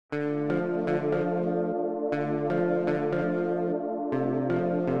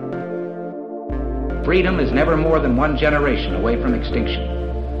freedom is never more than one generation away from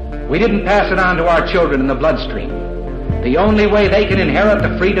extinction. We didn't pass it on to our children in the bloodstream. The only way they can inherit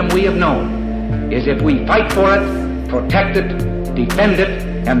the freedom we have known is if we fight for it, protect it, defend it,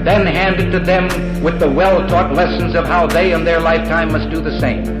 and then hand it to them with the well-taught lessons of how they in their lifetime must do the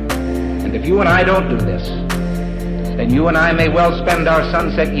same. And if you and I don't do this, then you and I may well spend our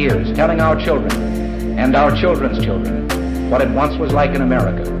sunset years telling our children and our children's children what it once was like in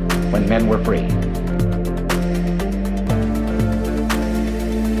America when men were free.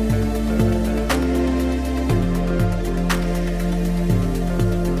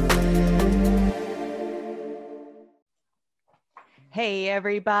 Hey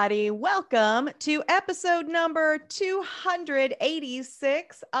everybody, welcome to episode number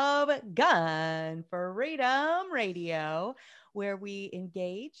 286 of Gun for Freedom Radio, where we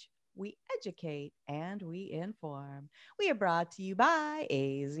engage, we educate, and we inform. We are brought to you by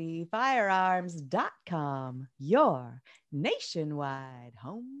azfirearms.com, your nationwide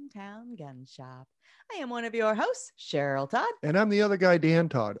hometown gun shop. I am one of your hosts, Cheryl Todd. And I'm the other guy, Dan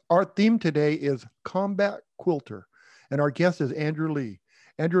Todd. Our theme today is Combat Quilter. And our guest is Andrew Lee.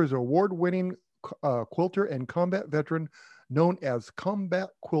 Andrew is an award-winning quilter and combat veteran known as Combat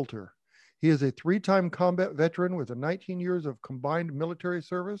Quilter. He is a 3-time combat veteran with 19 years of combined military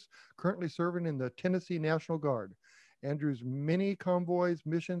service, currently serving in the Tennessee National Guard. Andrew's many convoys,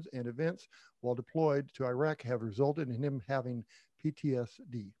 missions, and events while deployed to Iraq have resulted in him having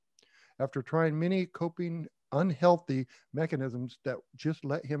PTSD. After trying many coping unhealthy mechanisms that just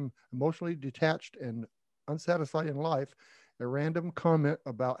let him emotionally detached and unsatisfied in life, a random comment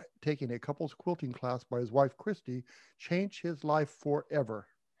about taking a couples quilting class by his wife, Christy, changed his life forever.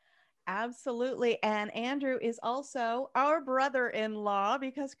 Absolutely. And Andrew is also our brother-in-law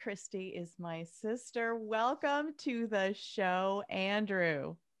because Christy is my sister. Welcome to the show,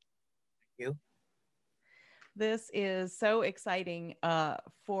 Andrew. Thank you. This is so exciting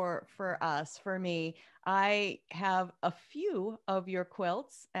for us, for me. I have a few of your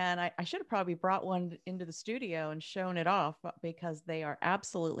quilts, and I should have probably brought one into the studio and shown it off because they are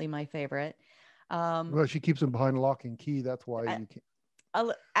absolutely my favorite. Well, she keeps them behind lock and key. That's why you can't.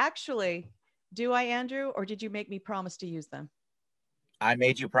 Actually, do I, Andrew, or did you make me promise to use them? I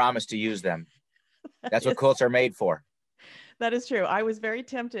made you promise to use them. That's what quilts are made for. That is true. I was very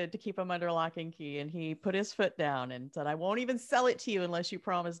tempted to keep him under lock and key, and he put his foot down and said, I won't even sell it to you unless you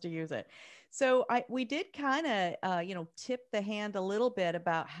promise to use it. So we did kind of, tip the hand a little bit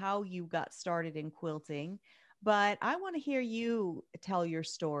about how you got started in quilting, but I want to hear you tell your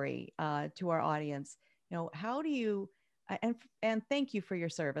story to our audience. You know, how do you, and thank you for your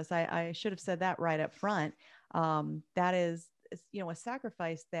service. I should have said that right up front. That is, a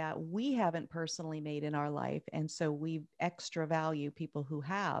sacrifice that we haven't personally made in our life. And so we extra value people who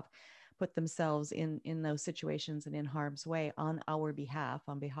have put themselves in those situations and in harm's way on our behalf,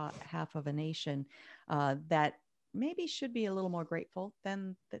 on behalf of a nation that maybe should be a little more grateful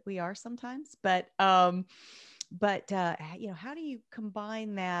than that we are sometimes. But how do you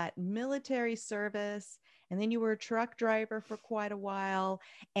combine that military service? And then you were a truck driver for quite a while.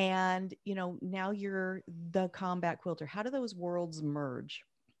 And, now you're the combat quilter. How do those worlds merge?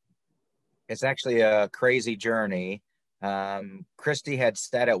 It's actually a crazy journey. Christy had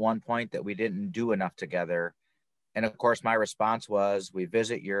said at one point that we didn't do enough together. And of course, my response was, we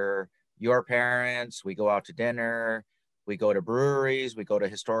visit your parents, we go out to dinner, we go to breweries, we go to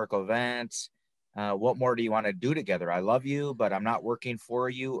historical events. What more do you want to do together? I love you, but I'm not working for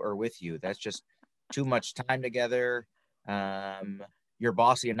you or with you. That's just too much time together. You're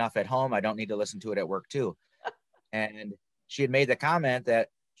bossy enough at home. I don't need to listen to it at work too. And she had made the comment that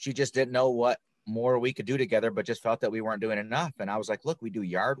she just didn't know what more we could do together, but just felt that we weren't doing enough. And I was like, look, we do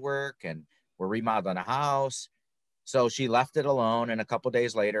yard work and we're remodeling a house. So she left it alone. And a couple of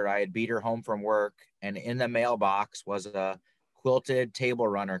days later, I had beat her home from work, and in the mailbox was a quilted table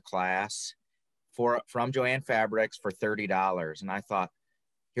runner class from Joann Fabrics for $30. And I thought,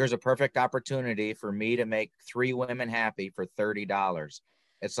 here's a perfect opportunity for me to make 3 women happy for $30.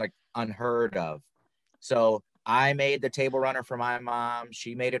 It's like unheard of. So I made the table runner for my mom.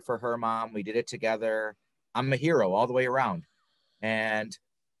 She made it for her mom. We did it together. I'm a hero all the way around. And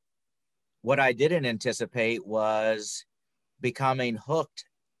what I didn't anticipate was becoming hooked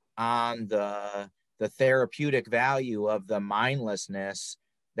on the therapeutic value of the mindlessness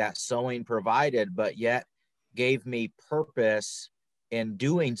that sewing provided, but yet gave me purpose in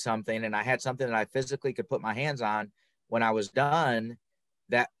doing something. And I had something that I physically could put my hands on when I was done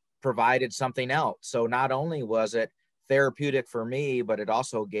that provided something else. So not only was it therapeutic for me, but it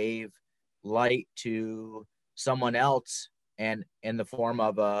also gave light to someone else, and in the form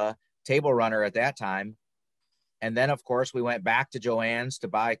of a table runner at that time. And then of course we went back to Joann's to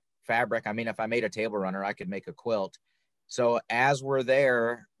buy fabric. I mean, if I made a table runner, I could make a quilt. So as we're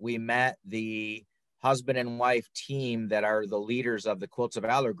there, we met the husband and wife team that are the leaders of the Quilts of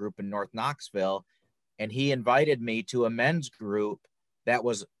Valor group in North Knoxville. And he invited me to a men's group that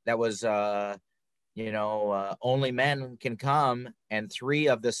was only men can come. And 3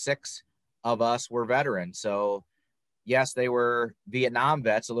 of the 6 of us were veterans. So yes, they were Vietnam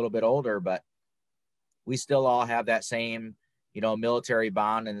vets, a little bit older, but we still all have that same, military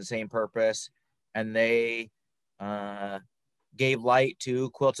bond and the same purpose. And they gave light to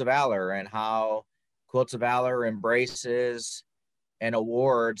Quilts of Valor and how Quilts of Valor embraces and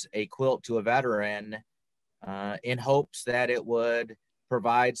awards a quilt to a veteran in hopes that it would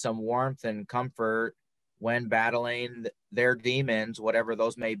provide some warmth and comfort when battling their demons, whatever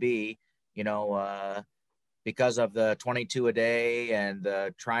those may be, because of the 22 a day and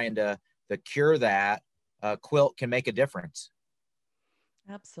trying to cure that, quilt can make a difference.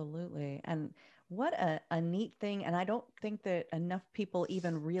 Absolutely. And what a neat thing. And I don't think that enough people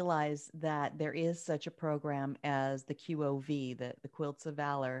even realize that there is such a program as the QOV, the Quilts of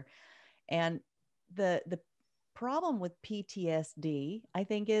Valor. And the problem with PTSD, I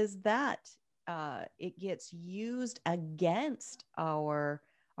think, is that it gets used against our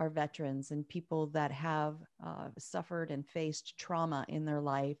veterans and people that have suffered and faced trauma in their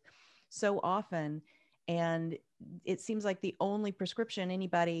life so often. And it seems like the only prescription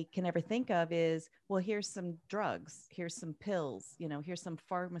anybody can ever think of is, well, here's some drugs, here's some pills, here's some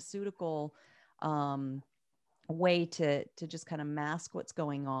pharmaceutical way to just kind of mask what's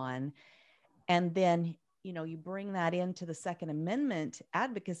going on. And then, you bring that into the Second Amendment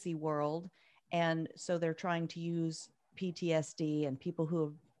advocacy world. And so they're trying to use PTSD and people who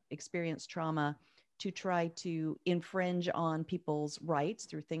have experienced trauma to try to infringe on people's rights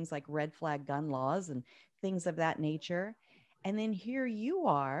through things like red flag gun laws and things of that nature. And then here you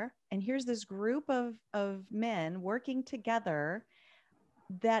are, and here's this group of men working together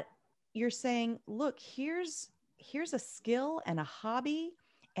that you're saying, look, here's a skill and a hobby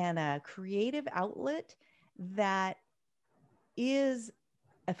and a creative outlet that is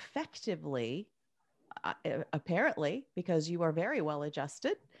effectively, apparently, because you are very well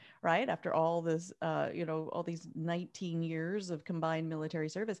adjusted, right? After all this, all these 19 years of combined military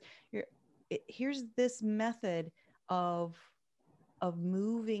service, here's this method of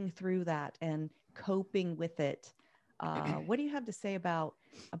moving through that and coping with it. What do you have to say about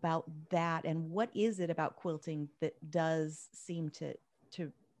that? And what is it about quilting that does seem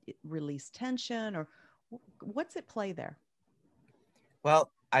to release tension, or what's at play there?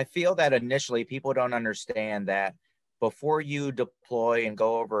 Well, I feel that initially people don't understand that before you deploy and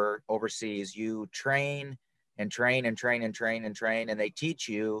go overseas, you train and train and train and train and train, and they teach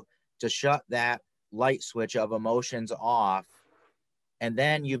you to shut that light switch of emotions off. And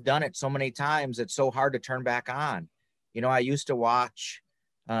then you've done it so many times, it's so hard to turn back on. I used to watch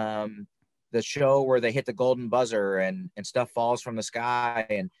the show where they hit the golden buzzer and stuff falls from the sky.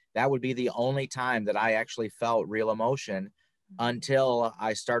 And that would be the only time that I actually felt real emotion until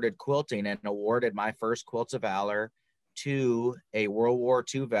I started quilting and awarded my first Quilts of Valor to a World War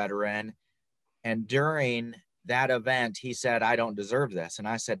II veteran. And during that event, he said, "I don't deserve this." And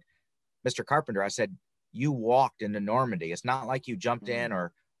I said, "Mr. Carpenter," I said, "you walked into Normandy. It's not like you jumped in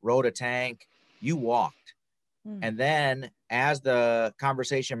or rode a tank. You walked." And then as the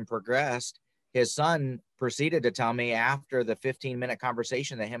conversation progressed, his son proceeded to tell me after the 15-minute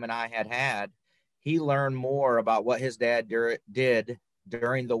conversation that him and I had, he learned more about what his dad did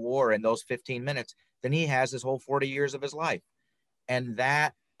during the war in those 15 minutes than he has his whole 40 years of his life. And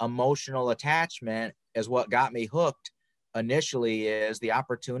that emotional attachment is what got me hooked initially, is the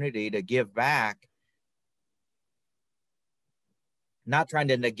opportunity to give back, not trying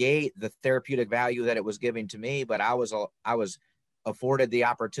to negate the therapeutic value that it was giving to me, but I was afforded the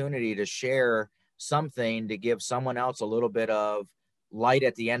opportunity to share something to give someone else a little bit of light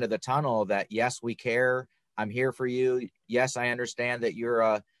at the end of the tunnel that, yes, we care. I'm here for you. Yes, I understand that you're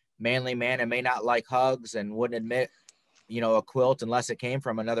a manly man and may not like hugs and wouldn't admit, a quilt unless it came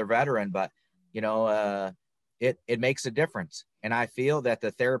from another veteran, but, it makes a difference. And I feel that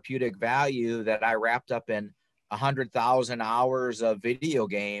the therapeutic value that I wrapped up in 100,000 hours of video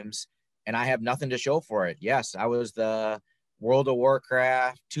games, and I have nothing to show for it. Yes, I was the World of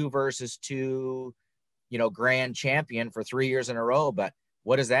Warcraft 2 versus 2, grand champion for 3 years in a row. But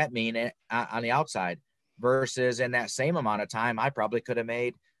what does that mean on the outside? Versus in that same amount of time, I probably could have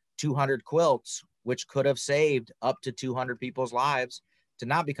made 200 quilts, which could have saved up to 200 people's lives to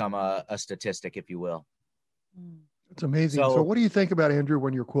not become a statistic, if you will. It's amazing. So what do you think about, Andrew,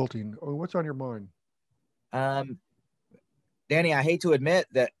 when you're quilting? What's on your mind? Danny, I hate to admit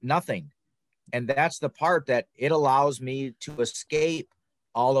that nothing. And that's the part that it allows me to escape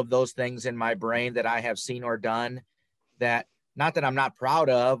all of those things in my brain that I have seen or done, that not that I'm not proud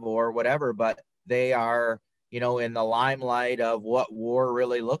of or whatever, but they are, in the limelight of what war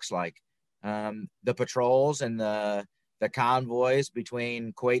really looks like. The patrols and the convoys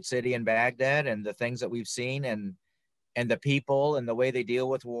between Kuwait City and Baghdad, and the things that we've seen, and the people and the way they deal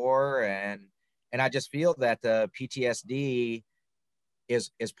with war. And I just feel that the PTSD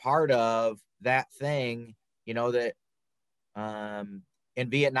is part of that thing, that in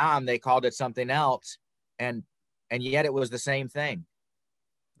Vietnam they called it something else, and yet it was the same thing.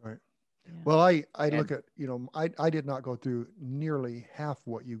 Right. Yeah. Well, I look at, I did not go through nearly half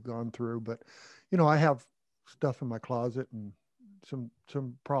what you've gone through, but I have stuff in my closet and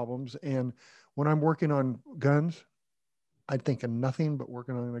some problems. And when I'm working on guns, I think of nothing but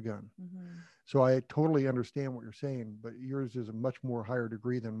working on a gun. Mm-hmm. So I totally understand what you're saying, but yours is a much more higher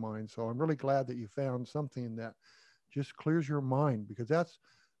degree than mine. So I'm really glad that you found something that just clears your mind, because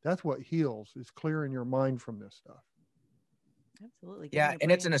that's what heals, is clearing your mind from this stuff. Absolutely. Yeah,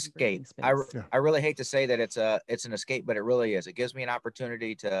 and it's an escape. I really hate to say that it's an escape, but it really is. It gives me an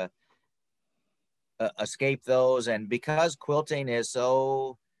opportunity to escape those. And because quilting is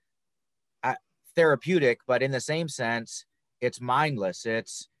so therapeutic, but in the same sense, it's mindless.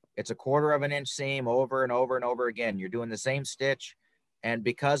 It's a 1/4 of an inch seam over and over and over again. You're doing the same stitch. And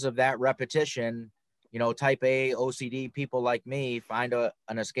because of that repetition, type A OCD people like me find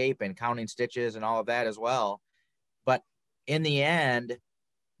an escape in counting stitches and all of that as well. But in the end,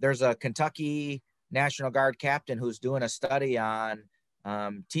 there's a Kentucky National Guard captain who's doing a study on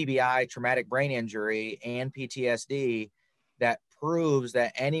TBI, traumatic brain injury, and PTSD, that proves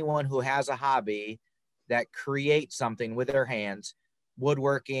that anyone who has a hobby that creates something with their hands,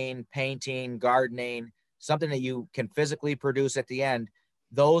 woodworking, painting, gardening, something that you can physically produce at the end,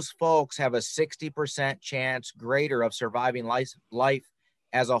 those folks have a 60% chance greater of surviving life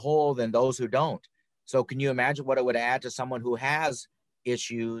as a whole than those who don't. So can you imagine what it would add to someone who has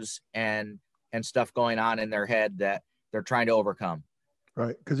issues and stuff going on in their head that they're trying to overcome?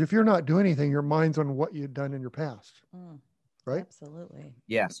 Right. Because if you're not doing anything, your mind's on what you've done in your past. Right? Absolutely.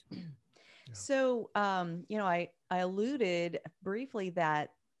 Yes. Yeah. So, I alluded briefly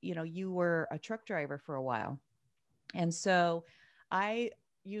that, you were a truck driver for a while. And so I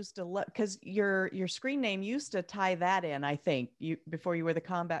used to because your screen name used to tie that in. I think before you were the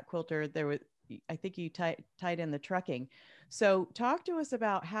combat quilter, I think you tied in the trucking. So talk to us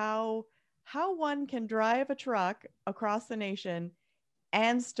about how one can drive a truck across the nation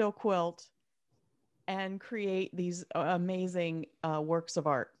and still quilt and create these amazing works of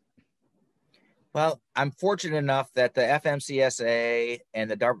art. Well, I'm fortunate enough that the FMCSA and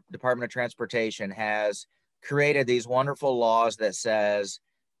the Department of Transportation has created these wonderful laws that says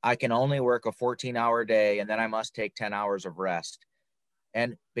I can only work a 14-hour day, and then I must take 10 hours of rest.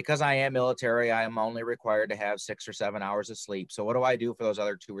 And because I am military, I am only required to have 6 or 7 hours of sleep. So what do I do for those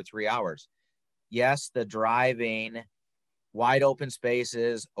other 2 or 3 hours? Yes, the driving, wide open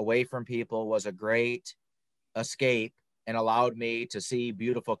spaces away from people was a great escape and allowed me to see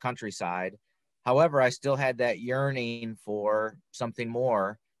beautiful countryside. However, I still had that yearning for something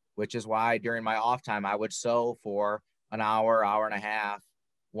more, which is why during my off time, I would sew for an hour, hour and a half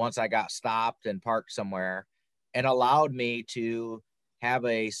once I got stopped and parked somewhere, and allowed me to have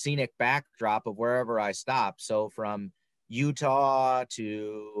a scenic backdrop of wherever I stopped. So from Utah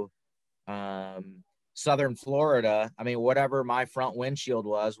to Southern Florida, I mean, whatever my front windshield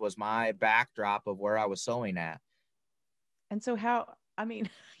was my backdrop of where I was sewing at. And so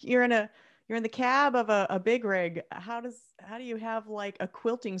you're in the cab of a big rig. How do you have like a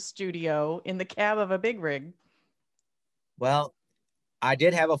quilting studio in the cab of a big rig? Well, I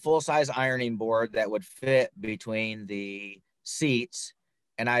did have a full-size ironing board that would fit between the seats,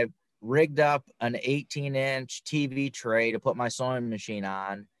 and I rigged up an 18-inch TV tray to put my sewing machine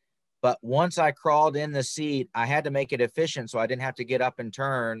on. But once I crawled in the seat, I had to make it efficient so I didn't have to get up and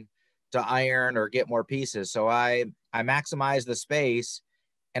turn to iron or get more pieces. So I maximized the space.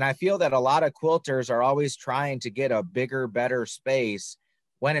 And I feel that a lot of quilters are always trying to get a bigger, better space,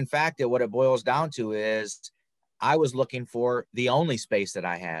 when in fact, what it boils down to is I was looking for the only space that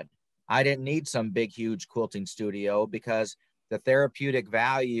I had. I didn't need some big, huge quilting studio, because the therapeutic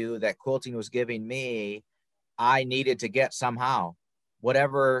value that quilting was giving me, I needed to get somehow.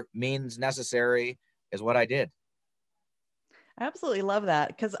 Whatever means necessary is what I did. I absolutely love that,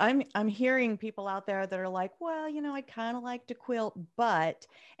 because I'm hearing people out there that are like, well, I kind of like to quilt, but,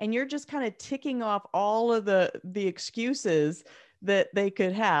 and you're just kind of ticking off all of the excuses that they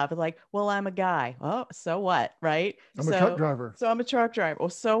could have. Like, well, I'm a guy. Oh, so what, right? I'm a truck driver. So I'm a truck driver. Well,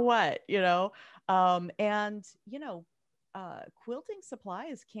 so what, and quilting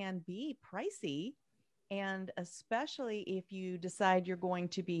supplies can be pricey, and especially if you decide you're going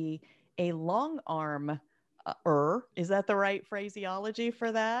to be a long arm is that the right phraseology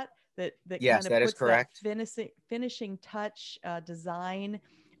for that? That Yes, kind of that is puts that correct. finishing touch design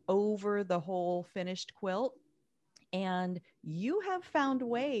over the whole finished quilt. And you have found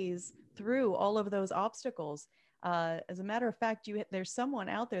ways through all of those obstacles. As a matter of fact, there's someone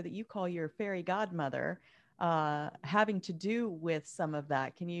out there that you call your fairy godmother, having to do with some of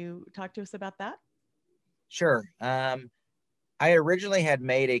that. Can you talk to us about that? Sure. I originally had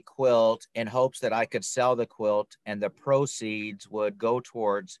made a quilt in hopes that I could sell the quilt and the proceeds would go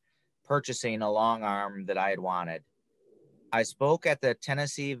towards purchasing a long arm that I had wanted. I spoke at the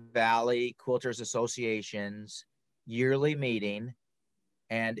Tennessee Valley Quilters Association's yearly meeting.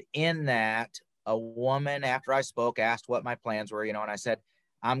 And in that, a woman, after I spoke, asked what my plans were, and I said,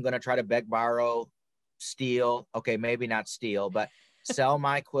 I'm going to try to beg, borrow, steal. Okay, maybe not steal, but sell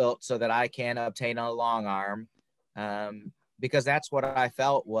my quilt so that I can obtain a long arm. Because that's what I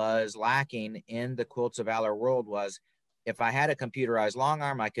felt was lacking in the Quilts of Valor world was if I had a computerized long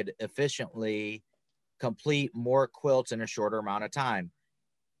arm, I could efficiently complete more quilts in a shorter amount of time.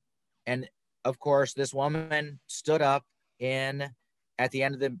 And of course, this woman stood up at the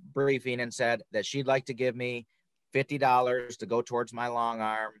end of the briefing and said that she'd like to give me $50 to go towards my long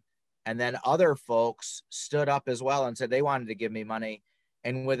arm. And then other folks stood up as well and said they wanted to give me money.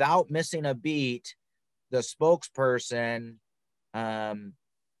 And without missing a beat, the spokesperson,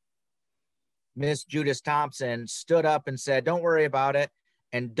 Miss Judith Thompson, stood up and said, don't worry about it,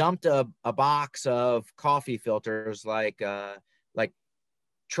 and dumped a box of coffee filters, like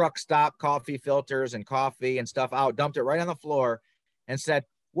truck stop coffee filters and coffee and stuff out, dumped it right on the floor and said,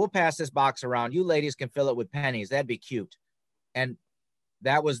 we'll pass this box around. You ladies can fill it with pennies. That'd be cute. And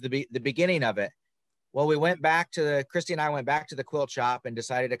that was the beginning of it. Well, Christy and I went back to the quilt shop and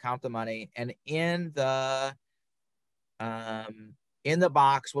decided to count the money. And in the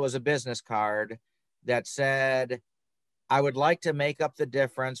box was a business card that said, I would like to make up the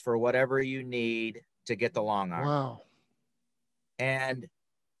difference for whatever you need to get the long arm. Wow. And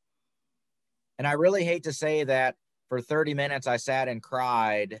I really hate to say that for 30 minutes I sat and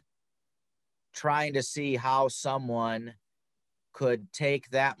cried trying to see how someone could take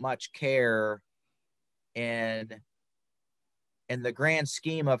that much care in the grand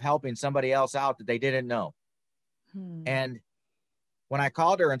scheme of helping somebody else out that they didn't know. And when I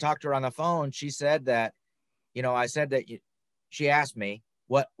called her and talked to her on the phone, she said that, I said that she asked me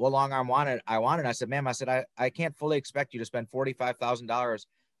what long arm I wanted. I said, ma'am, I can't fully expect you to spend $45,000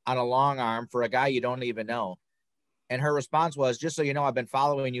 on a long arm for a guy you don't even know. And her response was, just so you know, I've been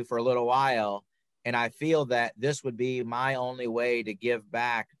following you for a little while, and I feel that this would be my only way to give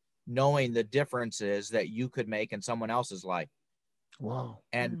back, knowing the differences that you could make in someone else's life. Wow.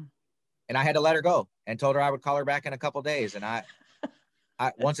 And I had to let her go and told her I would call her back in a couple of days. And I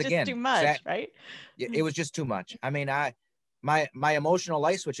once again, too much, right? It was just too much. I mean, my emotional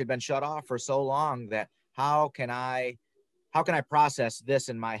light switch had been shut off for so long that how can I process this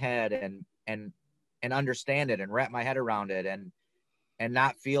in my head and understand it and wrap my head around it and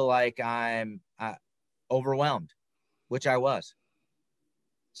not feel like I'm overwhelmed, which I was.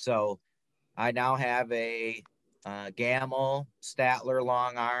 So I now have a Gamel Statler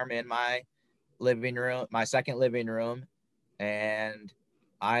long arm in my living room, my second living room, and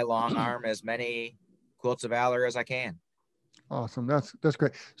I long arm as many Quilts of Valor as I can. Awesome. That's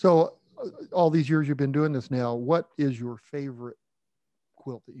great. So all these years you've been doing this now, what is your favorite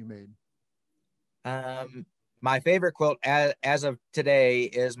quilt that you made? My favorite quilt as of today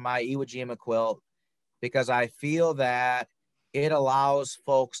is my Iwo Jima quilt, because I feel that it allows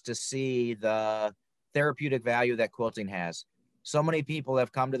folks to see the therapeutic value that quilting has. So many people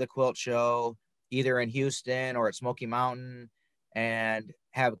have come to the quilt show, either in Houston or at Smoky Mountain, and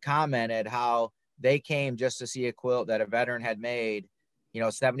have commented how they came just to see a quilt that a veteran had made,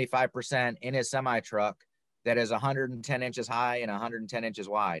 75% in his semi truck that is 110 inches high and 110 inches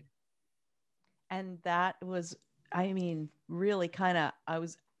wide. And that was, really I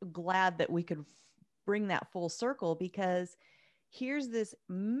was glad that we could bring that full circle, because here's this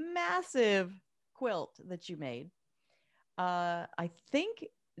massive quilt that you made. I think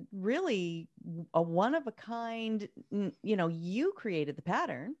really a one of a kind, you created the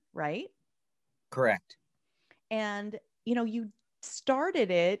pattern, right? Correct. And you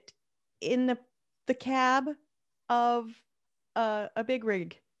started it in the cab of a big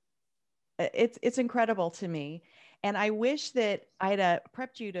rig. It's incredible to me. And I wish that I'd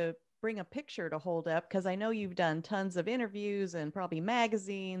prepped you to bring a picture to hold up, because I know you've done tons of interviews and probably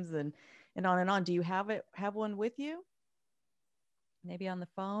magazines and on and on. Do you have one with you? Maybe on the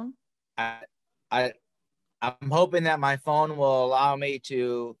phone? I I'm hoping that my phone will allow me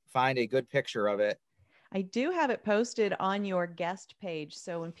to find a good picture of it. I do have it posted on your guest page.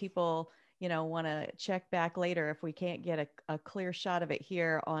 So when people, want to check back later, if we can't get a clear shot of it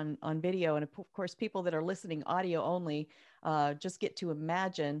here on video, and of course, people that are listening audio only, just get to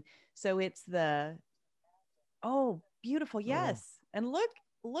imagine. So it's oh, beautiful. Yes. Oh. And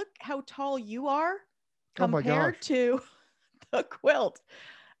look how tall you are compared to the quilt.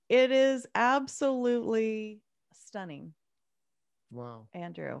 It is absolutely stunning. Wow.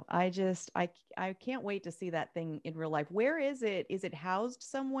 Andrew, I can't wait to see that thing in real life. Where is it? Is it housed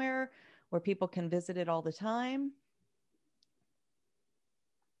somewhere where people can visit it all the time?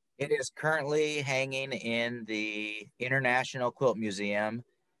 It is currently hanging in the International Quilt Museum,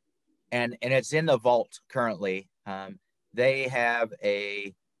 and it's in the vault currently. They've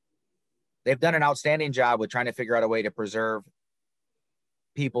done an outstanding job with trying to figure out a way to preserve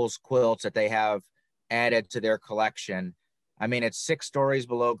people's quilts that they have added to their collection. I mean, it's 6 stories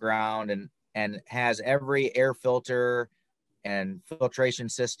below ground and has every air filter and filtration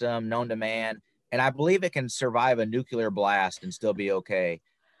system known to man. And I believe it can survive a nuclear blast and still be okay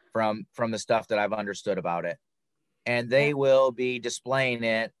from the stuff that I've understood about it. And they will be displaying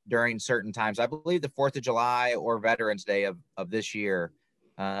it during certain times. I believe the 4th of July or Veterans Day of this year.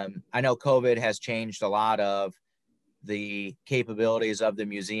 I know COVID has changed a lot of the capabilities of the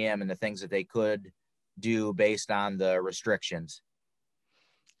museum and the things that they could do based on the restrictions.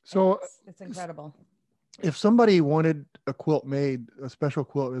 So it's incredible. If somebody wanted a quilt made, a special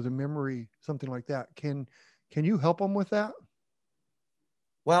quilt as a memory, something like that, can you help them with that?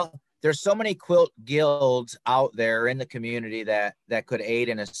 Well, there's so many quilt guilds out there in the community that could aid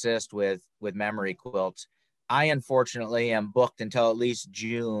and assist with memory quilts. I unfortunately am booked until at least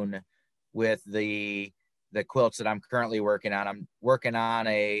June with the quilts that I'm currently working on. I'm working on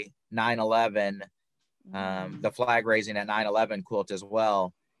a 9/11, the flag raising at 9/11 quilt as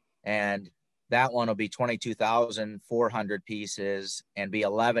well. And that one will be 22,400 pieces and be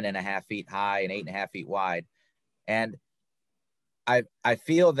 11.5 feet high and 8.5 feet wide. And I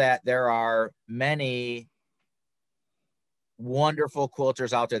feel that there are many wonderful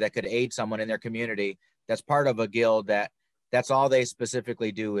quilters out there that could aid someone in their community that's part of a guild that's all they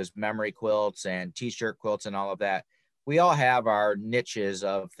specifically do is memory quilts and t-shirt quilts and all of that. We all have our niches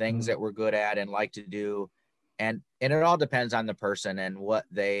of things that we're good at and like to do. And it all depends on the person and what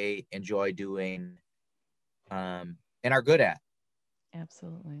they enjoy doing and are good at.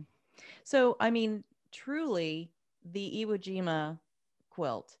 Absolutely. So, I mean, truly, the Iwo Jima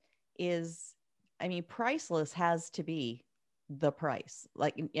quilt is, I mean, priceless has to be the price.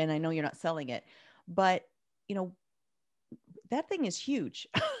 Like, and I know you're not selling it, but, that thing is huge.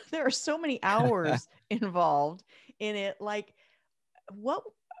 There are so many hours involved in it. Like,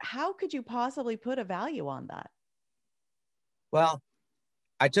 how could you possibly put a value on that? Well,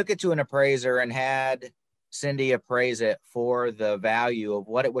 I took it to an appraiser and had Cindy appraise it for the value of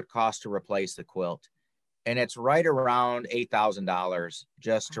what it would cost to replace the quilt. And it's right around $8,000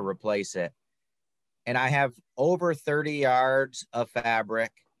 just to replace it. And I have over 30 yards of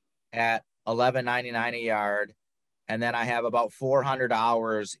fabric at $11.99 a yard. And then I have about 400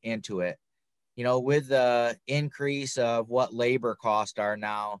 hours into it. With the increase of what labor costs are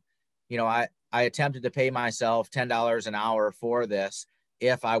now, I attempted to pay myself $10 an hour for this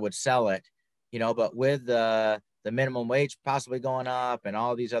if I would sell it, but with the minimum wage possibly going up and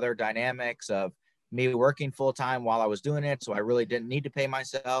all these other dynamics of me working full time while I was doing it. So I really didn't need to pay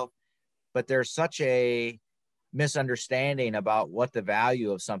myself, but there's such a misunderstanding about what the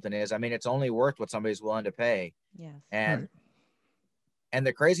value of something is. I mean, it's only worth what somebody's willing to pay. Yes. And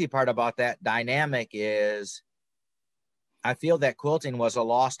the crazy part about that dynamic is I feel that quilting was a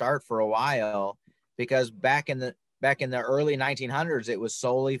lost art for a while because back in the early 1900s, it was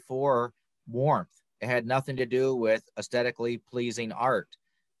solely for warmth. It had nothing to do with aesthetically pleasing art.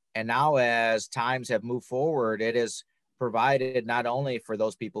 And now as times have moved forward, it is provided not only for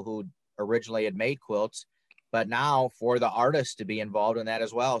those people who originally had made quilts, but now for the artists to be involved in that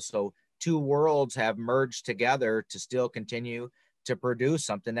as well. So 2 worlds have merged together to still continue to produce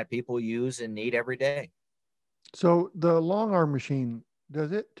something that people use and need every day. So the long arm machine,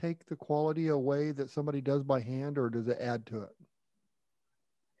 does it take the quality away that somebody does by hand, or does it add to it?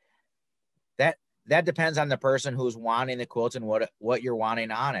 that depends on the person who's wanting the quilt and what you're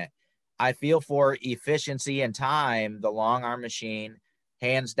wanting on it. I feel for efficiency and time, the long arm machine,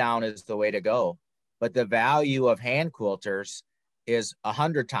 hands down, is the way to go. But the value of hand quilters is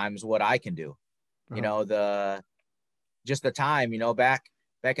 100 times what I can do. You know, just the time, you know, back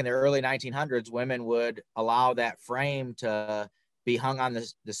in the early 1900s, women would allow that frame to be hung on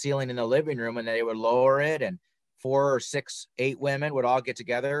the ceiling in the living room, and they would lower it, and 4 or 6, 8 women would all get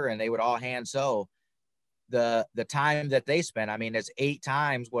together and they would all hand sew. The time that they spend, I mean, it's 8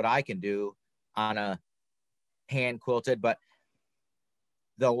 times what I can do on a hand quilted. But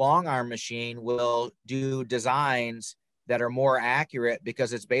the long arm machine will do designs that are more accurate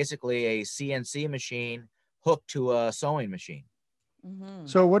because it's basically a CNC machine hooked to a sewing machine. Mm-hmm.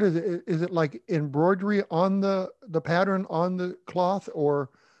 So what is it? Is it like embroidery on the pattern on the cloth,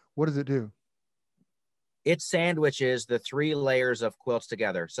 or what does it do? It sandwiches the 3 layers of quilts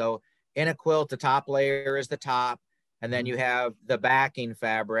together. So in a quilt, the top layer is the top, and then you have the backing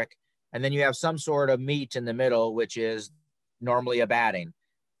fabric, and then you have some sort of meat in the middle, which is normally a batting.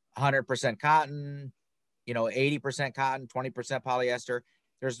 100% cotton, you know, 80% cotton, 20% polyester.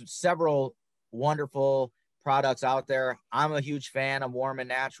 There's several wonderful products out there. I'm a huge fan of Warm and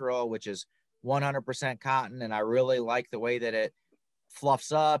Natural, which is 100% cotton, and I really like the way that it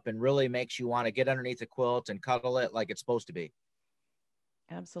fluffs up and really makes you want to get underneath the quilt and cuddle it like it's supposed to be.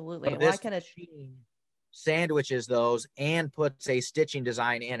 Absolutely. Well, this machine sandwiches those and puts a stitching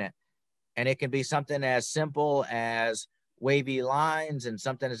design in it. And it can be something as simple as wavy lines and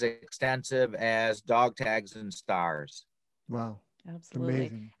something as extensive as dog tags and stars. Wow. Absolutely.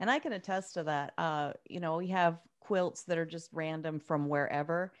 Amazing. And I can attest to that. You know, we have quilts that are just random from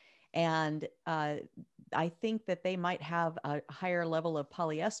wherever. And I think that they might have a higher level of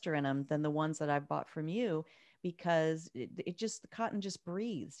polyester in them than the ones that I've bought from you, because it just, the cotton just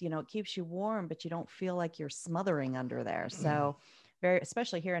breathes, you know, it keeps you warm, but you don't feel like you're smothering under there. So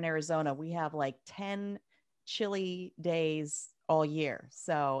especially here in Arizona, we have like 10 chilly days all year.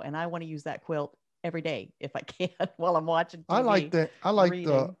 So, and I want to use that quilt every day if I can while I'm watching TV. I like that. I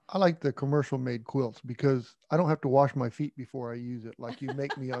like the commercial made quilts because I don't have to wash my feet before I use it, like you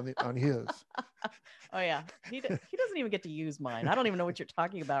make me on his. Oh yeah, he doesn't even get to use mine. I don't even know what you're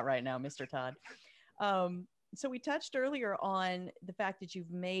talking about right now, Mr. Todd. So we touched earlier on the fact that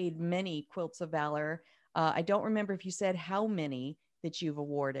you've made many Quilts of Valor. I don't remember if you said how many that you've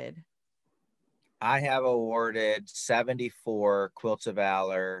awarded. I have awarded 74 Quilts of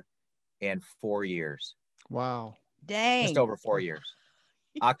Valor in 4 years. Wow. Dang. Just over 4 years.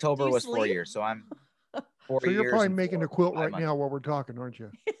 October was 4 years. So I'm 4 years. So you're probably making a quilt right now while we're talking, aren't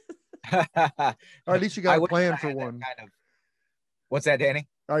you? Or at least you got a plan for one. What's that, Danny?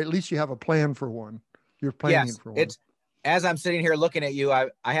 Or at least you have a plan for one. You're planning for one. It's, as I'm sitting here looking at you, I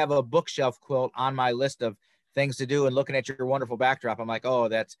have a bookshelf quilt on my list of things to do, and looking at your wonderful backdrop, I'm like, oh,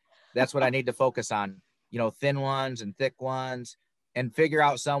 that's what I need to focus on. You know, thin ones and thick ones, and figure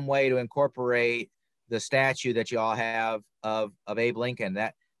out some way to incorporate the statue that you all have of Abe Lincoln.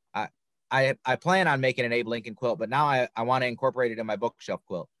 That I plan on making an Abe Lincoln quilt, but now I want to incorporate it in my bookshelf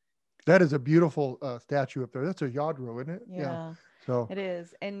quilt. That is a beautiful statue up there. That's a Lladró, isn't it? Yeah. So it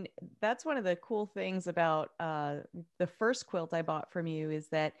is. And that's one of the cool things about the first quilt I bought from you is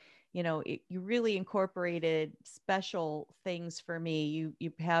that, you know, you really incorporated special things for me.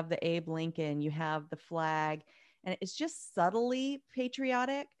 You have the Abe Lincoln, you have the flag, and it's just subtly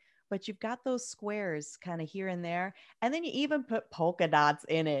patriotic, but you've got those squares kind of here and there. And then you even put polka dots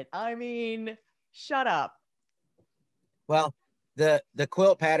in it. I mean, shut up. Well, the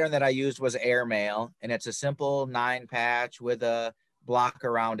quilt pattern that I used was airmail, and it's a simple 9 patch with a block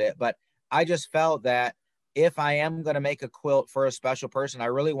around it. But I just felt that if I am going to make a quilt for a special person, I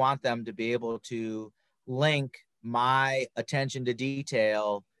really want them to be able to link my attention to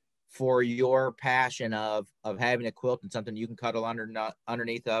detail for your passion of having a quilt and something you can cuddle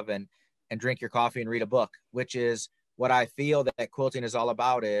underneath of and drink your coffee and read a book, which is what I feel that quilting is all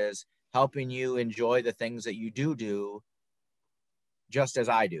about, is helping you enjoy the things that you do just as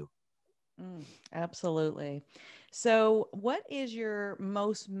I do. Absolutely. So what is your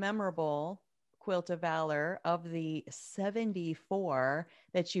most memorable Quilt of Valor of the 74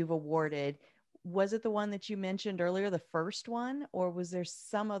 that you've awarded? Was it the one that you mentioned earlier, the first one, or was there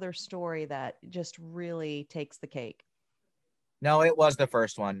some other story that just really takes the cake? No, it was the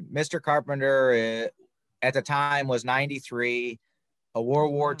first one. Mr. Carpenter at the time was 93, a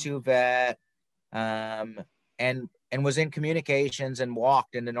World War II vet, and was in communications and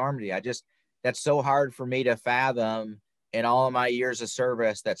walked into Normandy. That's so hard for me to fathom in all of my years of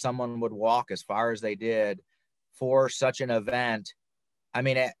service that someone would walk as far as they did for such an event. I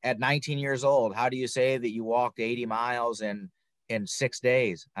mean, at 19 years old, how do you say that you walked 80 miles in 6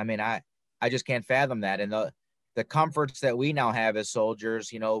 days? I mean, I just can't fathom that. And the comforts that we now have as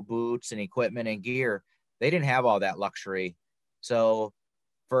soldiers, you know, boots and equipment and gear, they didn't have all that luxury. So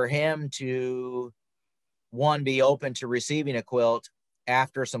for him to, one, be open to receiving a quilt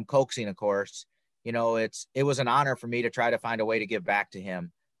after some coaxing, of course, you know, it was an honor for me to try to find a way to give back to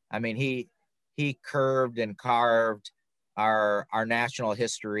him. I mean, he curved and carved our national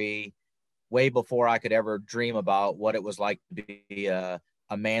history way before I could ever dream about what it was like to be a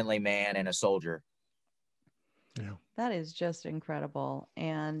manly man and a soldier. Yeah. That is just incredible.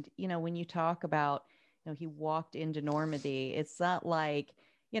 And, you know, when you talk about, you know, he walked into Normandy, it's not like,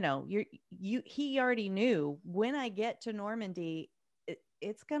 you know, he already knew when I get to Normandy,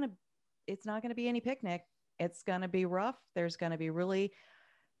 it's not going to be any picnic. It's going to be rough. There's going to be really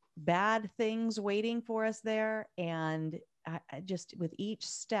bad things waiting for us there. And I just, with each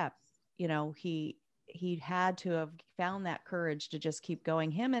step, you know, he had to have found that courage to just keep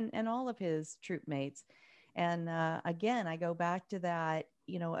going, him and all of his troop mates. And again, I go back to that,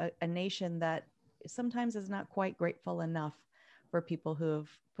 you know, a nation that sometimes is not quite grateful enough for people who have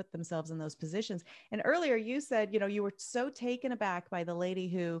put themselves in those positions. And earlier you said, you know, you were so taken aback by the lady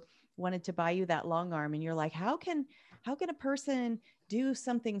who wanted to buy you that long arm. And you're like, how can a person do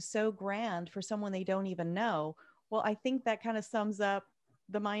something so grand for someone they don't even know? Well, I think that kind of sums up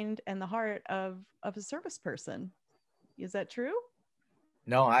the mind and the heart of a service person. Is that true?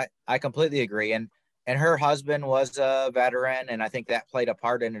 No, I completely agree. And her husband was a veteran, and I think that played a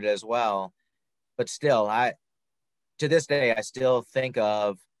part in it as well. But still, to this day, I still think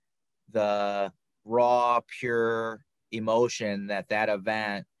of the raw, pure emotion that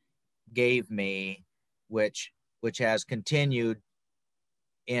event gave me, which has continued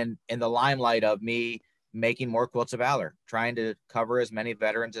in the limelight of me making more Quilts of Valor, trying to cover as many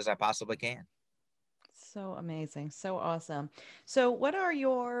veterans as I possibly can. So amazing. So awesome. So what are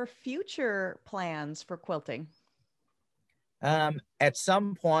your future plans for quilting? At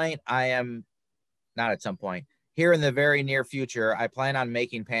some point, not at some point, here in the very near future, I plan on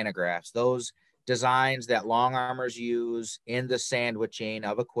making pantographs, those designs that long armors use in the sandwiching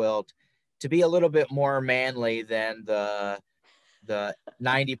of a quilt, to be a little bit more manly than the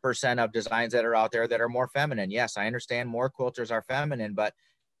 90% of designs that are out there that are more feminine. Yes, I understand more quilters are feminine, but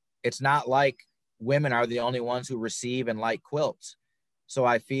it's not like women are the only ones who receive and like quilts. So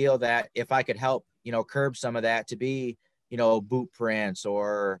I feel that if I could help, you know, curb some of that to be, you know, boot prints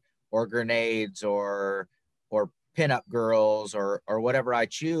or grenades or pinup girls or whatever I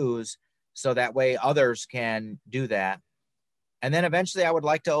choose, so that way others can do that. And then eventually I would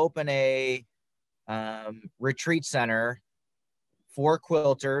like to open a retreat center for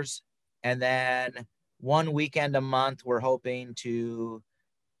quilters. And then one weekend a month, we're hoping to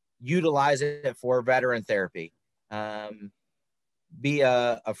utilize it for veteran therapy. Be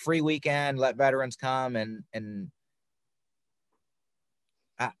a free weekend, let veterans come and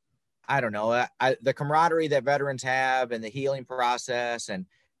I don't know, the camaraderie that veterans have and the healing process, and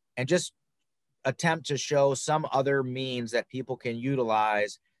just attempt to show some other means that people can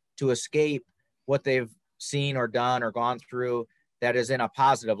utilize to escape what they've seen or done or gone through, that is in a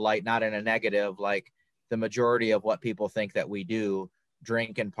positive light, not in a negative, like the majority of what people think that we do,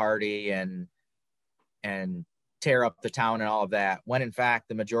 drink and party and tear up the town and all of that, when in fact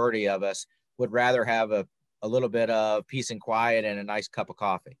the majority of us would rather have a little bit of peace and quiet and a nice cup of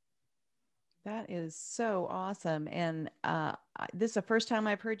coffee. That is so awesome. And this is the first time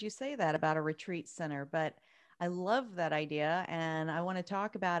I've heard you say that about a retreat center, but I love that idea. And I want to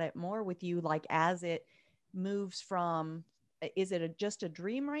talk about it more with you, like as it moves from, is it just a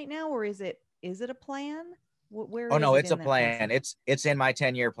dream right now, or is it a plan? Where Oh is no, it it's in a that plan. process? It's in my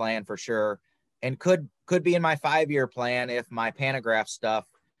 10-year plan for sure. And could be in my 5-year plan if my pantograph stuff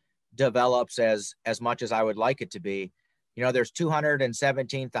develops as much as I would like it to be. You know, there's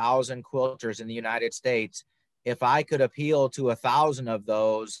 217,000 quilters in the United States. If I could appeal to 1,000 of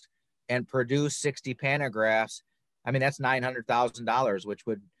those and produce 60 pantographs, I mean, that's $900,000, which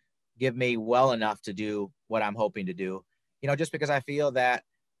would give me well enough to do what I'm hoping to do. You know, just because I feel that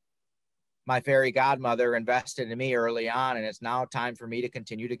my fairy godmother invested in me early on, and it's now time for me to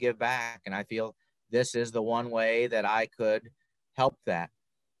continue to give back. And I feel this is the one way that I could help that.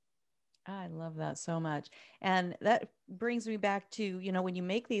 I love that so much. And that brings me back to, you know, when you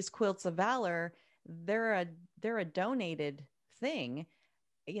make these quilts of valor, they're a donated thing.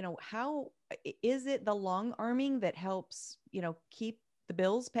 You know, how is it the long arming that helps, you know, keep the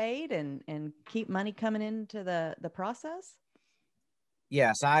bills paid and keep money coming into the process?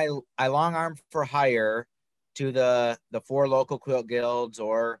 Yes, I long arm for hire to the 4 local quilt guilds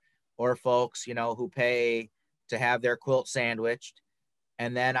or folks, who pay to have their quilt sandwiched.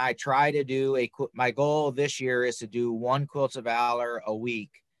 And then I try to do my goal this year is to do 1 Quilts of Valor a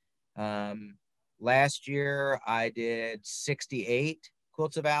week. Last year I did 68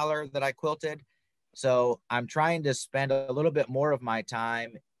 Quilts of Valor that I quilted. So I'm trying to spend a little bit more of my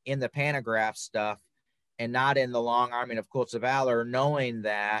time in the pantograph stuff and not in the long arming of Quilts of Valor, knowing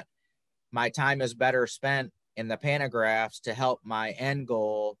that my time is better spent in the pantographs to help my end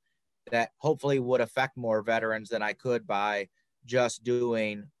goal that hopefully would affect more veterans than I could by just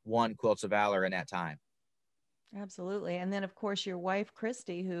doing 1 Quilts of Valor in that time. Absolutely. And then, of course, your wife,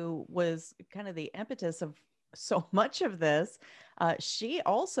 Christy, who was kind of the impetus of so much of this, she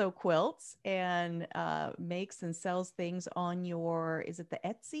also quilts and makes and sells things on your, is it the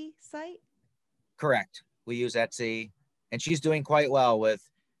Etsy site? Correct. We use Etsy, and she's doing quite well with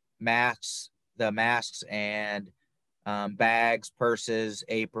the masks and bags, purses,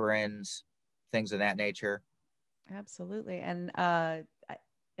 aprons, things of that nature. Absolutely. And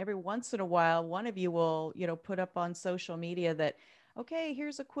every once in a while, one of you will, put up on social media that, okay,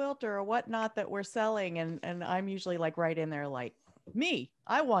 here's a quilt or a whatnot that we're selling. And I'm usually like right in there, like, me,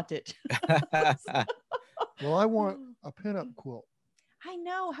 I want it. Well, I want a pinup quilt. I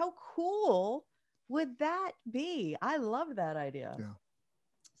know. How cool would that be? I love that idea. Yeah.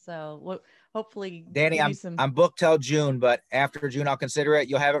 So look, hopefully, Danny, I'm booked till June, but after June, I'll consider it.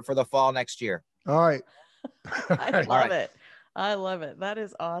 You'll have it for the fall next year. All right. I love it. I love it. That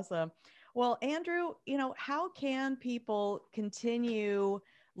is awesome. Well, Andrew, how can people continue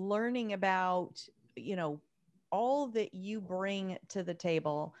learning about, all that you bring to the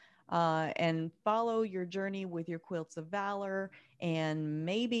table and follow your journey with your Quilts of Valor, and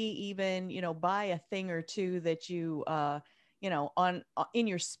maybe even, buy a thing or two that you, in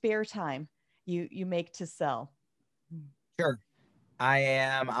your spare time, you make to sell? Sure. I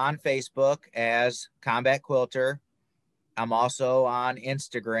am on Facebook as Combat Quilter. I'm also on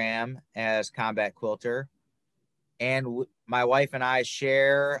Instagram as Combat Quilter. And my wife and I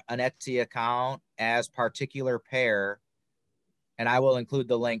share an Etsy account as Particular Pair. And I will include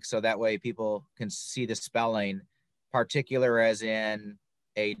the link so that way people can see the spelling. Particular as in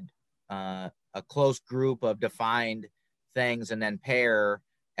a close group of defined things, and then pair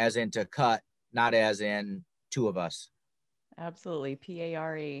as in to cut, not as in 2 of us. Absolutely.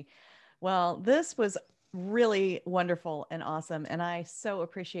 PARE. Well, this was really wonderful and awesome. And I so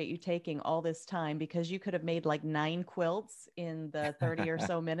appreciate you taking all this time, because you could have made like 9 quilts in the 30 or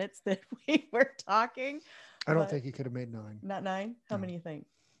so minutes that we were talking. I don't think he could have made 9. Not 9? How No. many you think?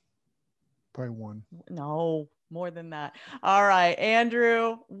 Probably 1. No, more than that. All right,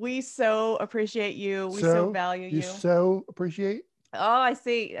 Andrew, we so appreciate you. We so value you. You so appreciate? Oh, I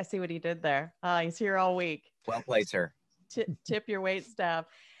see what he did there. He's here all week. Well played, sir. Tip your wait staff.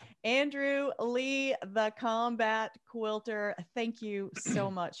 Andrew Lee, the Combat Quilter, thank you so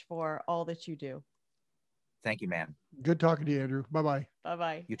much for all that you do. Thank you, ma'am. Good talking to you, Andrew. Bye-bye.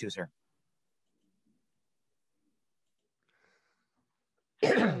 Bye-bye. You too, sir.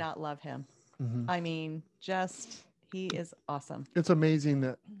 I do not love him. Mm-hmm. I mean, he is awesome. It's amazing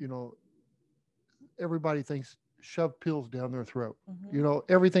that, everybody thinks shove pills down their throat. Mm-hmm.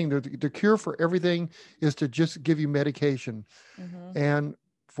 Everything, the cure for everything is to just give you medication. Mm-hmm. And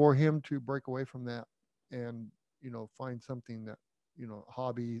for him to break away from that and, find something that,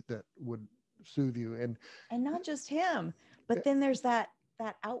 hobby that would soothe you. And not just him, but then there's that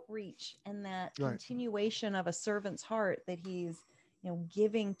outreach and that Right. continuation of a servant's heart that he's,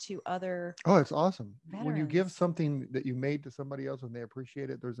 giving to other. Oh, it's awesome. Veterans. When you give something that you made to somebody else and they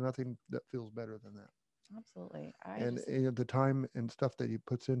appreciate it, there's nothing that feels better than that. Absolutely. The time and stuff that he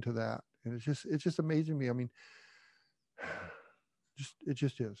puts into that. And it's just amazing to me. I mean, it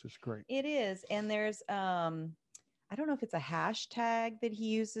just is. It's great. It is. And there's, I don't know if it's a hashtag that he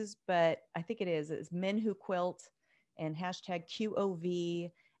uses, but I think it is. It's Men Who Quilt, and hashtag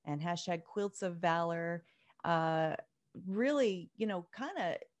QOV, and hashtag Quilts of Valor. Really, kind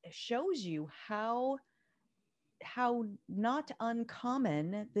of shows you how not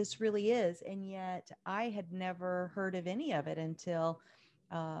uncommon this really is. And yet I had never heard of any of it until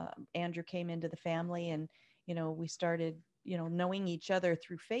Andrew came into the family, and, we started, knowing each other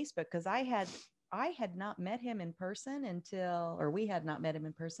through Facebook, because I had not met him in person we had not met him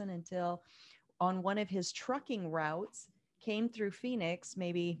in person until on one of his trucking routes, came through Phoenix,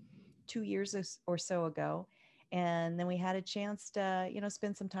 maybe 2 years or so ago. And then we had a chance to,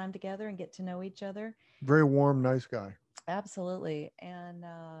 spend some time together and get to know each other. Very warm, nice guy. Absolutely. And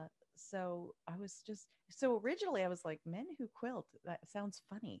so I was just originally I was like, men who quilt, that sounds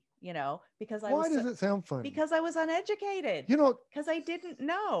funny, because Why does it sound funny? because I was uneducated, because I didn't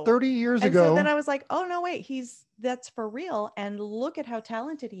know 30 years and ago. so then I was like, oh no, wait, that's for real. And look at how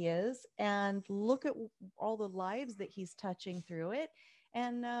talented he is, and look at all the lives that he's touching through it.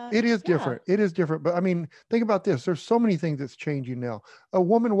 And it is different. It is different. But I mean, think about this. There's so many things that's changing now. A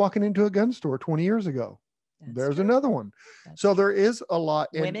woman walking into a gun store 20 years ago. There's true. another one. That's so true. there is a lot.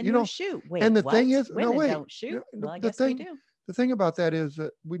 And Women who shoot. Wait, and the what? thing is, women no, wait. don't shoot. Well, I guess we do. The thing about that is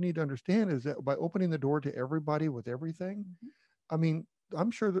that we need to understand is that by opening the door to everybody with everything, I mean, I'm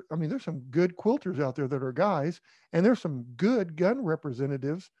sure that, there's some good quilters out there that are guys, and there's some good gun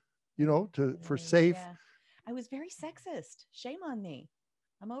representatives, for safe. Yeah. I was very sexist. Shame on me.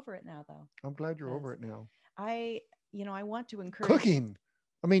 I'm over it now, though. I'm glad you're over it now. I want to encourage cooking.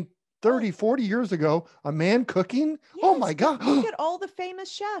 30, 40 years ago, a man cooking. Yes, oh my God. Look at all the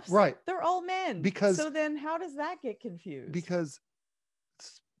famous chefs. Right. They're all men. So then how does that get confused? Because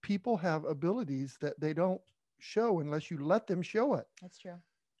people have abilities that they don't show unless you let them show it. That's true.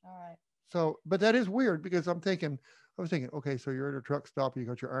 All right. So, but that is weird because I was thinking, okay, so you're at a truck stop, you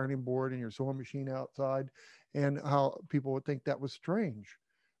got your ironing board and your sewing machine outside, and how people would think that was strange.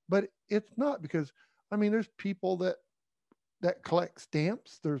 But it's not, because there's people that collect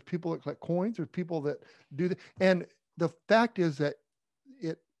stamps, there's people that collect coins, there's people that do that. And the fact is that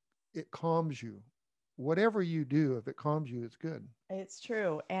it calms you. Whatever you do, if it calms you, it's good. It's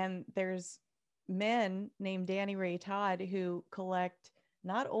true. And there's men named Danny Ray Todd who collect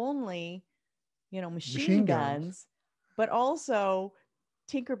not only, machine guns, but also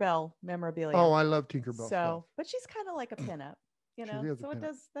Tinkerbell memorabilia. Oh, I love Tinkerbell. So, stuff. But she's kind of like a pinup, so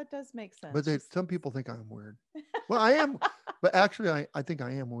that does make sense. But some people think I'm weird. Well, I am, but actually I think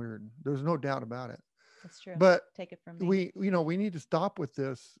I am weird. There's no doubt about it. That's true. But take it from me. We need to stop with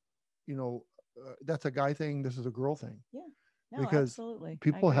this, that's a guy thing. This is a girl thing. Yeah. No, because absolutely.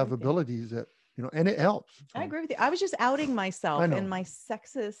 People have abilities that, and it helps. So. I agree with you. I was just outing myself and my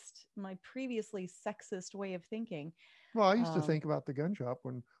previously sexist way of thinking. Well, I used to think about the gun shop.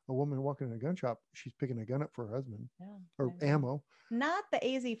 When a woman walking in a gun shop, she's picking a gun up for her husband or ammo. Not the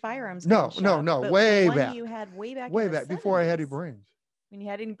AZ Firearms. No. Way back. You had way back. Way back before I had any brains. When you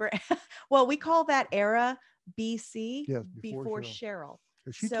had any brains. Well, we call that era BC. Yes, before Cheryl.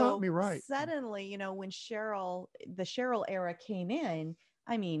 She taught me right. Suddenly, when the Cheryl era came in,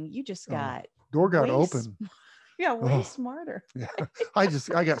 you just got door got open. Yeah, way smarter. Yeah,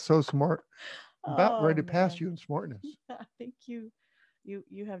 I got so smart. About ready to pass you in smartness. I think you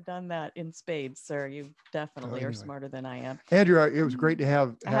have done that in spades, sir. You definitely are smarter than I am. Andrew, it was great to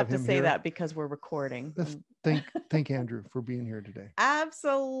have I have to him say here. that because we're recording. Thank Andrew for being here today.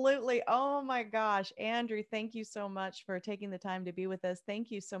 Absolutely. Oh my gosh. Andrew, thank you so much for taking the time to be with us. Thank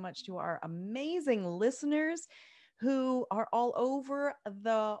you so much to our amazing listeners who are all over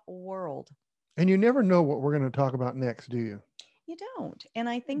the world. And you never know what we're going to talk about next, do you? You don't. And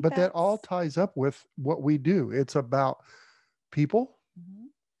I think that all ties up with what we do. It's about people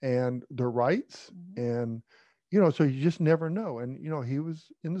and their rights. And, so you just never know. And, he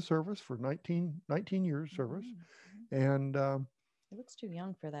was in the service for 19 years service. And he looks too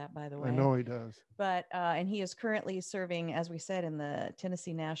young for that, by the way. I know he does. But, and he is currently serving, as we said, in the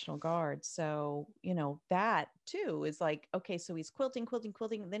Tennessee National Guard. So, that too is like, okay, so he's quilting.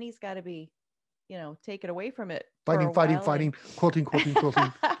 Then he's got to be, take it away from it. Fighting, quilting,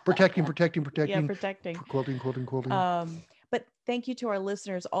 protecting. Yeah, protecting. Quilting. But thank you to our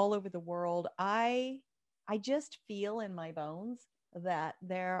listeners all over the world. I just feel in my bones that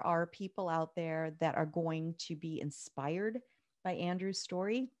there are people out there that are going to be inspired by Andrew's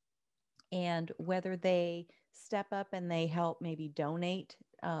story. And whether they step up and they help maybe donate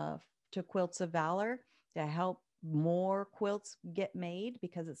to Quilts of Valor to help more quilts get made,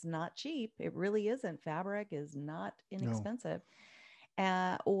 because it's not cheap. It really isn't. Fabric is not inexpensive.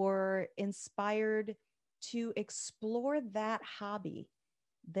 No. Or inspired to explore that hobby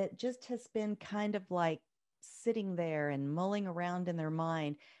that just has been kind of like sitting there and mulling around in their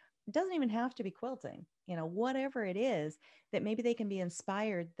mind. It doesn't even have to be quilting, whatever it is, that maybe they can be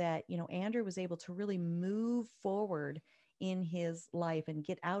inspired that, Andrew was able to really move forward in his life and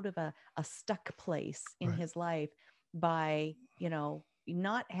get out of a stuck place in his life by,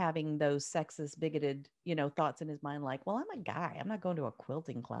 not having those sexist, bigoted, thoughts in his mind, like, well, I'm a guy, I'm not going to a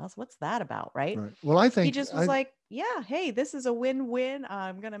quilting class. What's that about? Right. Well, I think he just was like, yeah, hey, this is a win-win.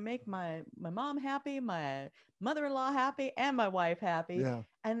 I'm going to make my mom happy, my mother-in-law happy, and my wife happy. Yeah.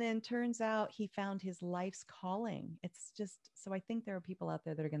 And then turns out he found his life's calling. It's just, so I think there are people out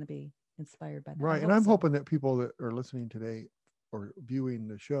there that are going to be inspired by that. Right. And I'm hoping that people that are listening today or viewing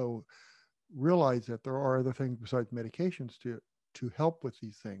the show realize that there are other things besides medications to help with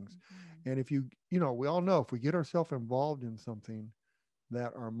these things. And if we all know if we get ourselves involved in something,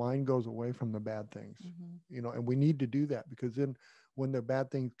 that our mind goes away from the bad things, and we need to do that, because then when the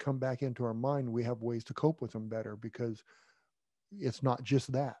bad things come back into our mind, we have ways to cope with them better, because it's not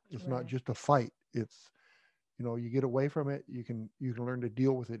just that. It's not just a fight. It's, you get away from it, you can learn to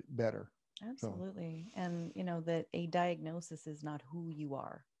deal with it better. Absolutely. So. And that a diagnosis is not who you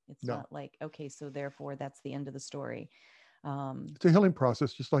are. It's not like, okay, so therefore that's the end of the story. It's a healing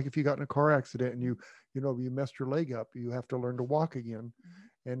process, just like if you got in a car accident and you messed your leg up, you have to learn to walk again.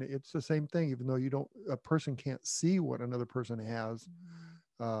 And it's the same thing, even though a person can't see what another person has.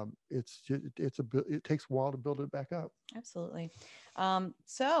 It takes a while to build it back up. Absolutely.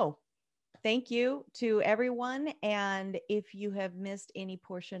 So thank you to everyone. And if you have missed any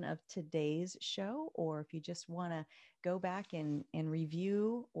portion of today's show, or if you just want to go back and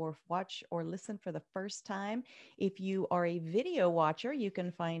review or watch or listen for the first time, if you are a video watcher, you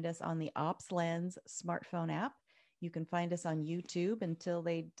can find us on the OpsLens smartphone app. You can find us on YouTube until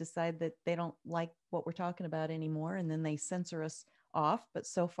they decide that they don't like what we're talking about anymore, and then they censor us off. But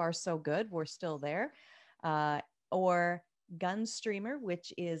so far, so good. We're still there. Or Gunstreamer,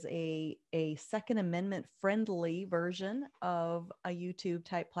 which is a Second Amendment friendly version of a YouTube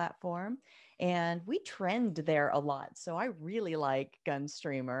type platform. And we trend there a lot. So I really like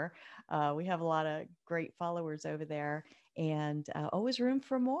Gunstreamer. We have a lot of great followers over there, and always room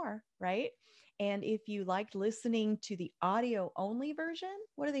for more, right? And if you liked listening to the audio only version,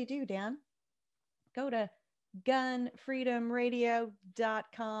 what do they do, Dan? Go to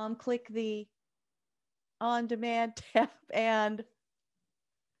gunfreedomradio.com, click the on demand tab, and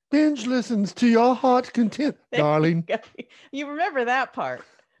binge listens to your heart's content, darling. You remember that part.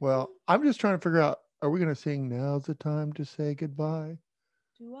 Well, I'm just trying to figure out, are we going to sing Now's the Time to Say Goodbye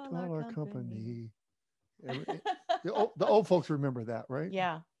to all our company? The old folks remember that, right?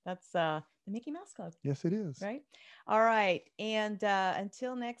 Yeah, that's the Mickey Mouse Club. Yes, it is. Right. All right. And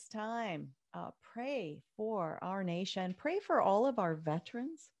until next time, pray for our nation. Pray for all of our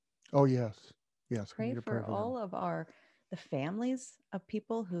veterans. Oh, yes. Yes. Pray for all of the families of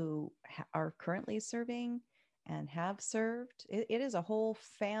people who are currently serving and have served. It is a whole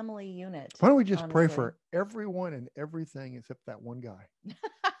family unit. Why don't we just pray for everyone and everything except that one guy?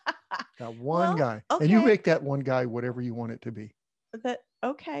 That one guy. Okay. And you make that one guy whatever you want it to be.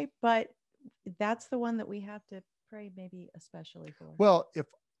 Okay, but that's the one that we have to pray maybe especially for. Well, if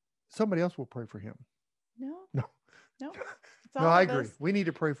somebody else will pray for him. No. No, I agree. We need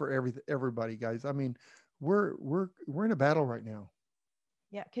to pray for everybody, guys. I mean, we're in a battle right now.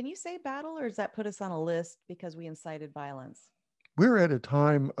 Yeah. Can you say battle, or does that put us on a list because we incited violence? We're at a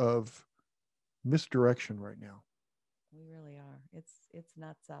time of misdirection right now. We really are. It's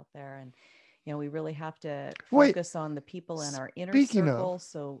nuts out there. And, we really have to focus on the people in our inner circle.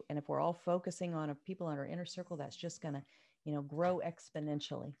 And if we're all focusing on people in our inner circle, that's just going to, grow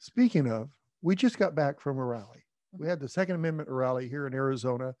exponentially. Speaking of, we just got back from a rally. We had the Second Amendment rally here in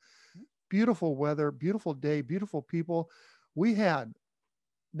Arizona. Beautiful weather, beautiful day, beautiful people.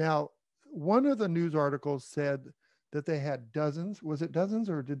 Now, one of the news articles said that they had dozens. Was it dozens,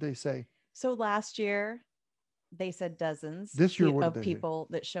 or did they say? So last year, they said dozens this year, of people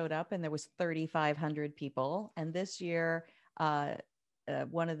that showed up, and there was 3,500 people. And this year,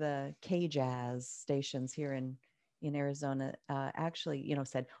 one of the K-Jazz stations here in Arizona actually,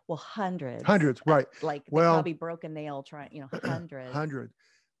 said, well, hundreds, right? Like they probably broke a nail trying, hundreds.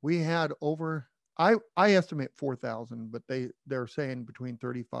 We had over, I estimate 4,000, but they're saying between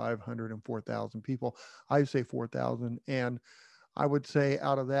 3,500 and 4,000 people. I say 4,000, and I would say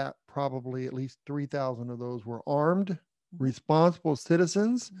out of that, probably at least 3,000 of those were armed, responsible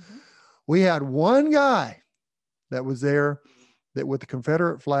citizens. We had one guy that was there that with the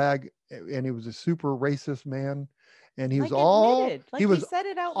Confederate flag, and he was a super racist man. And he was he said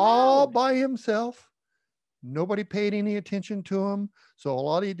it out all loud. by himself. Nobody paid any attention to him. So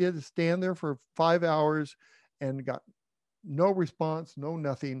all he did is stand there for 5 hours and got no response, no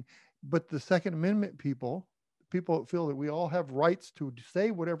nothing. But the Second Amendment people that feel that we all have rights to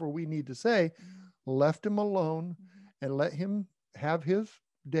say whatever we need to say, left him alone and let him have his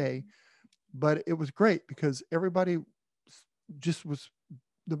day. But it was great because everybody just was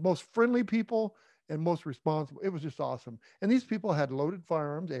the most friendly people and most responsible. It was just awesome. And these people had loaded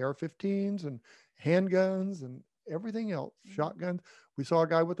firearms, AR-15s and handguns and everything else, shotguns. We saw a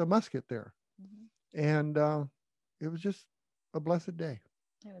guy with a musket there. And it was just a blessed day.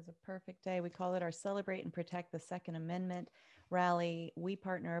 It was a perfect day. We call it our Celebrate and Protect the Second Amendment rally. We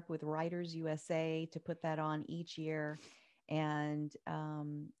partner up with Writers USA to put that on each year. And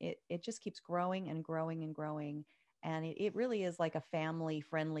it just keeps growing and growing and growing. And it really is like a family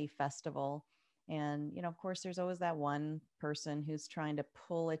friendly festival. And, of course, there's always that one person who's trying to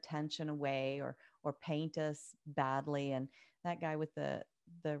pull attention away or paint us badly. And that guy with the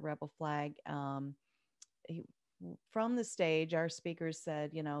rebel flag, from the stage, our speakers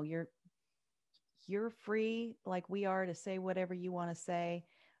said, you're free like we are to say whatever you want to say,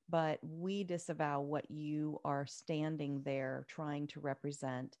 but we disavow what you are standing there trying to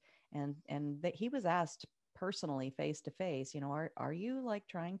represent. And that he was asked personally, face to face, are you like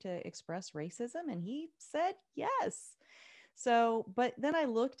trying to express racism? And he said yes. So, but then I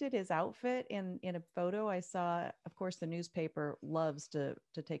looked at his outfit in a photo I saw. Of course, the newspaper loves to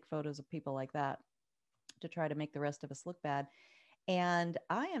take photos of people like that to try to make the rest of us look bad. And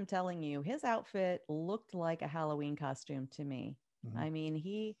I am telling you, his outfit looked like a Halloween costume to me. Mm-hmm. I mean,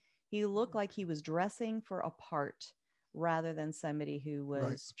 he looked like he was dressing for a part rather than somebody who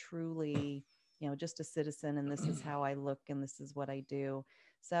was truly, just a citizen. And this is how I look and this is what I do.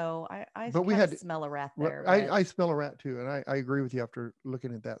 So I but we had smell a rat there. I smell a rat too. And I agree with you after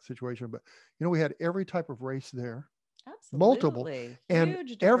looking at that situation. But, we had every type of race there. Absolutely. Multiple. And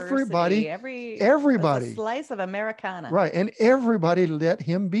huge diversity, everybody a slice of Americana. Right. And everybody let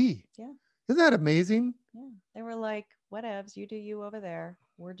him be. Yeah. Isn't that amazing? Yeah. They were like, whatevs, you do you over there.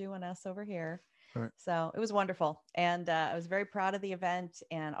 We're doing us over here. Right. So it was wonderful. And I was very proud of the event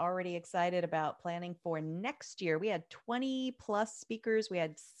and already excited about planning for next year. We had 20 plus speakers. We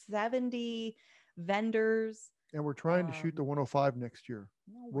had 70 vendors. And we're trying to shoot the 105 next year.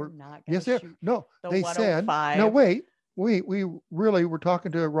 No, we're not. Yes, shoot no. They 105. Said, no, wait. We really were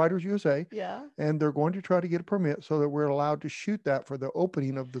talking to Riders USA. Yeah. And they're going to try to get a permit so that we're allowed to shoot that for the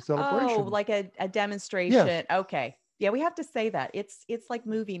opening of the celebration. Oh, like a demonstration. Yes. Okay. Yeah, we have to say that. It's like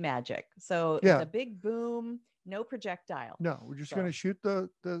movie magic. So it's a big boom, no projectile. No, we're just going to shoot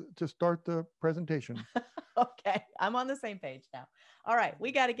to start the presentation. Okay. I'm on the same page now. All right.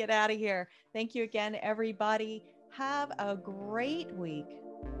 We got to get out of here. Thank you again, everybody. Have a great week.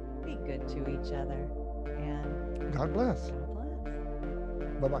 Be good to each other. And God bless. God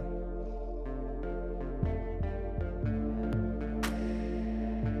bless. Bye-bye.